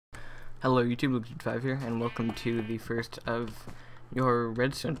Hello YouTube, Luke5 here, and welcome to the first of your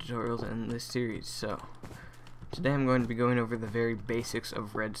Redstone tutorials in this series. So, today I'm going to be going over the very basics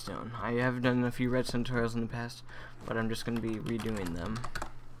of Redstone. I have done a few Redstone tutorials in the past, but I'm just going to be redoing them.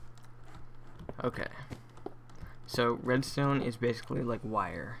 Okay. So, Redstone is basically like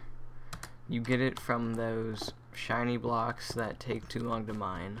wire. You get it from those shiny blocks that take too long to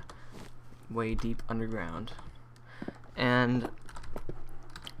mine, way deep underground. And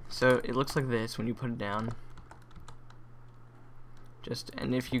so it looks like this when you put it down.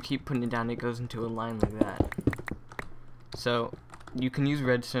 And if you keep putting it down, it goes into a line like that. So you can use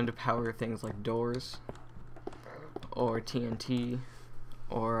redstone to power things like doors, or TNT,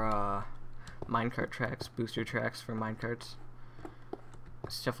 or minecart tracks, booster tracks for minecarts,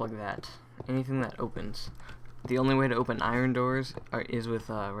 stuff like that. Anything that opens. The only way to open iron doors is with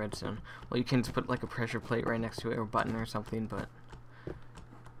redstone. Well, you can just put like a pressure plate right next to it, or a button or something, but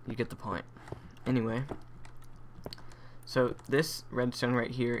you get the point. Anyway, so this redstone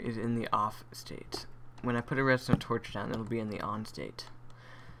right here is in the off state. When I put a redstone torch down, it'll be in the on state.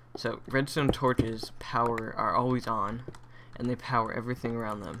 So redstone torches are always on, and they power everything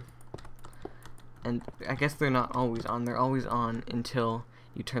around them. And I guess they're not always on, they're always on until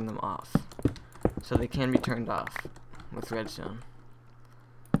you turn them off. So they can be turned off with redstone.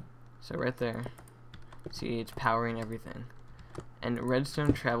 So right there, see, it's powering everything. And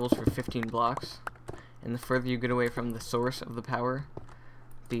redstone travels for 15 blocks, and the further you get away from the source of the power,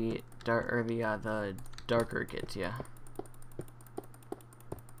 the darker it gets. Yeah.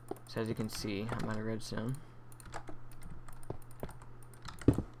 So as you can see, I'm out of redstone.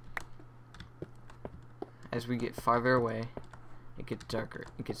 As we get farther away, it gets darker.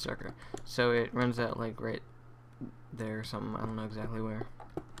 It gets darker. So it runs out like right there or something. I don't know exactly where.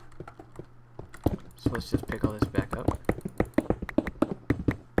 So let's just pick all this back up.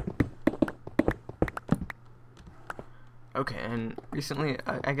 Okay, and recently,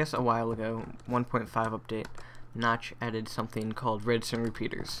 I guess a while ago, 1.5 update, Notch added something called redstone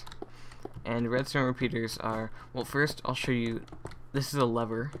repeaters. And redstone repeaters are, well, first I'll show you, this is a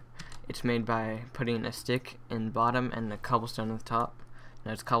lever. It's made by putting a stick in bottom and a cobblestone on the top.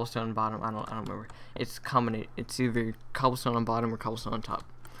 No, it's cobblestone on bottom, I don't remember. It's either cobblestone on bottom or cobblestone on top.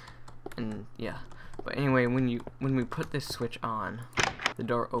 And yeah. But anyway, when we put this switch on, the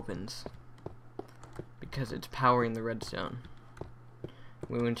door opens, because it's powering the redstone.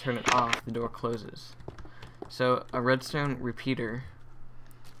 When we turn it off, the door closes. So a redstone repeater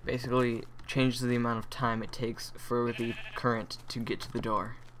basically changes the amount of time it takes for the current to get to the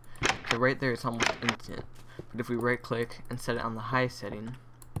door. So right there, it's almost instant. But if we right click and set it on the high setting,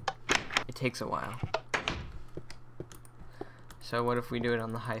 it takes a while. So what if we do it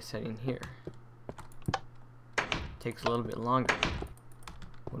on the high setting here? It takes a little bit longer.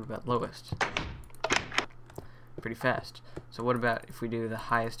 What about lowest? Pretty fast. So what about if we do the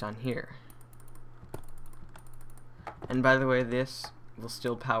highest on here? And by the way, this will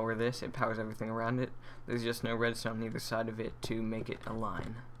still power this. It powers everything around it. There's just no redstone on either side of it to make it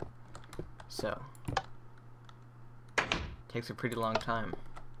align. So takes a pretty long time.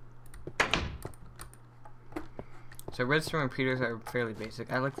 So redstone repeaters are fairly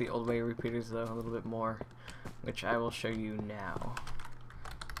basic. I like the old way repeaters though a little bit more, which I will show you now.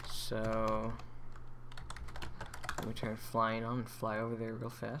 So let me turn flying on and fly over there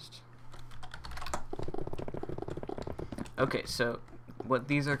real fast. Okay, so what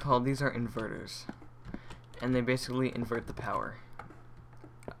these are called, these are inverters. And they basically invert the power.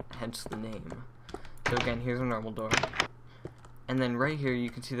 Hence the name. So again, here's a normal door. And then right here you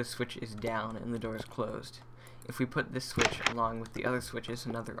can see the switch is down and the door is closed. If we put this switch along with the other switches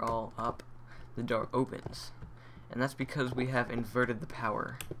and now they're all up, the door opens. And that's because we have inverted the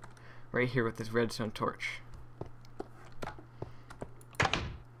power right here with this redstone torch.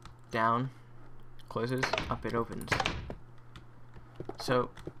 Down, closes, up it opens. So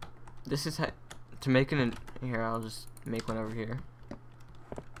this is to make here, I'll just make one over here.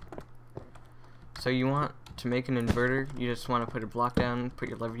 So you want to make an inverter, you just want to put a block down, put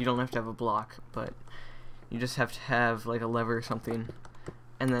your lever. You don't have to have a block, but you just have to have like a lever or something,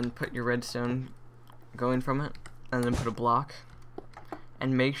 and then put your redstone going from it, and then put a block,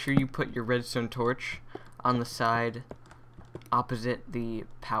 and make sure you put your redstone torch on the side opposite the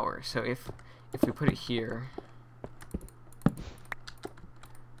power. So if we put it here,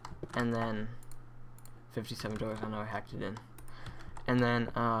 and then 57 doors, I know I hacked it in, and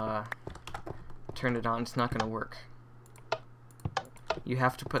then turn it on, it's not gonna work. You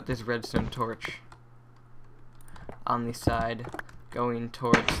have to put this redstone torch on the side going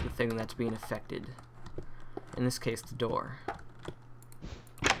towards the thing that's being affected. In this case, the door.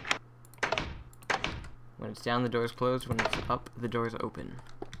 When it's down, the door is closed. When it's up, the door is open.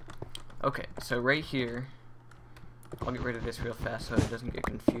 Okay, so right here, I'll get rid of this real fast so it doesn't get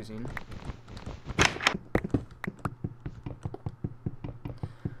confusing.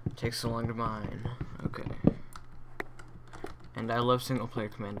 Takes so long to mine. Okay. And I love single player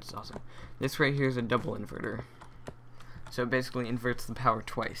command, it's awesome. This right here is a double inverter. So it basically inverts the power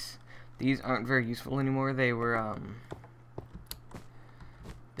twice. These aren't very useful anymore. They were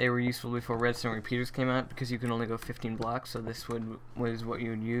useful before redstone repeaters came out because you can only go 15 blocks, so this was what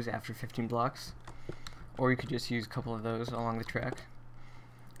you would use after 15 blocks. Or you could just use a couple of those along the track.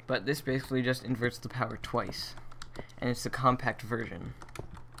 But this basically just inverts the power twice. And it's the compact version.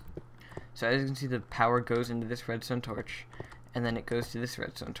 So as you can see, the power goes into this redstone torch, and then it goes to this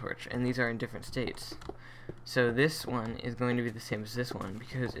redstone torch, and these are in different states. So this one is going to be the same as this one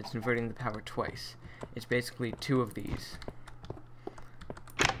because it's inverting the power twice. It's basically two of these.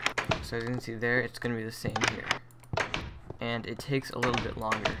 So as you can see there, it's going to be the same here. And it takes a little bit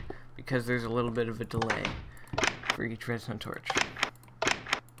longer because there's a little bit of a delay for each redstone torch.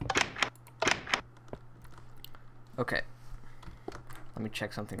 Okay. Let me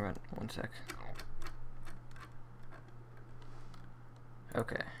check something right one sec.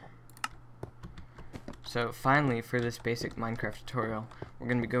 Okay. So finally, for this basic Minecraft tutorial, we're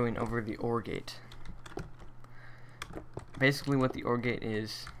going to be going over the OR gate. Basically what the OR gate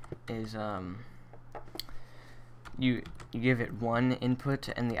is you give it one input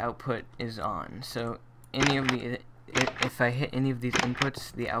and the output is on. So if I hit any of these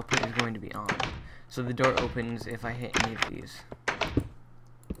inputs, the output is going to be on. So the door opens if I hit any of these.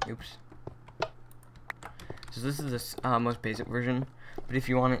 Oops. So this is the most basic version, but if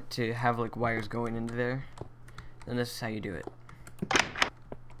you want it to have like wires going into there, then this is how you do it.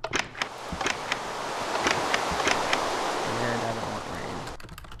 And I don't want rain.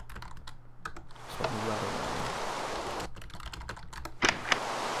 Just want weather rain.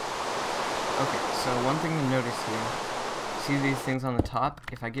 Okay, so one thing to notice here, see these things on the top?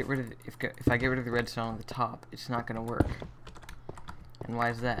 If I get rid of the redstone on the top, it's not going to work. And why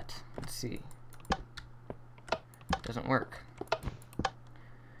is that? Let's see. It doesn't work.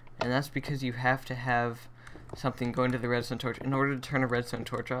 And that's because you have to have something going to the redstone torch. In order to turn a redstone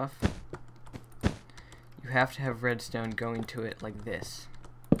torch off, you have to have redstone going to it like this.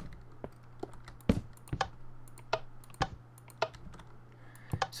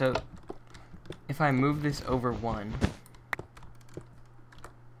 So, if I move this over one,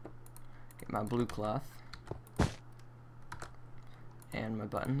 get my blue cloth, and my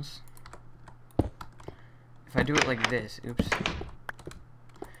buttons. If I do it like this, oops.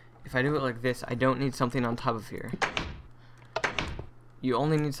 If I do it like this, I don't need something on top of here. You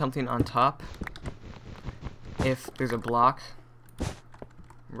only need something on top if there's a block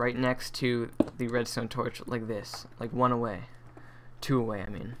right next to the redstone torch like this, like one away. Two away, I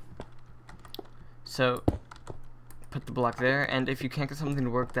mean. So, put the block there, and if you can't get something to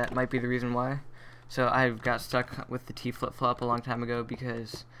work, that might be the reason why. So I got stuck with the T flip-flop a long time ago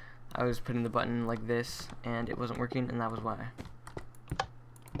because I was putting the button like this and it wasn't working, and that was why.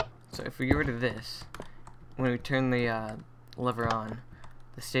 So if we get rid of this, when we turn the lever on,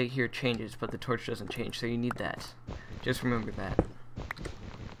 the state here changes, but the torch doesn't change, so you need that. Just remember that.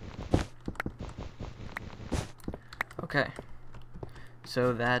 Okay,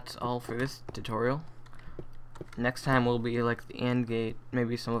 so that's all for this tutorial. Next time will be like the AND gate,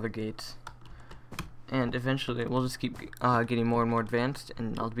 maybe some other gates. And eventually we'll just keep getting more and more advanced,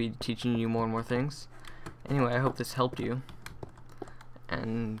 and I'll be teaching you more and more things. Anyway, I hope this helped you.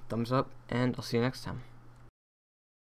 And thumbs up, and I'll see you next time.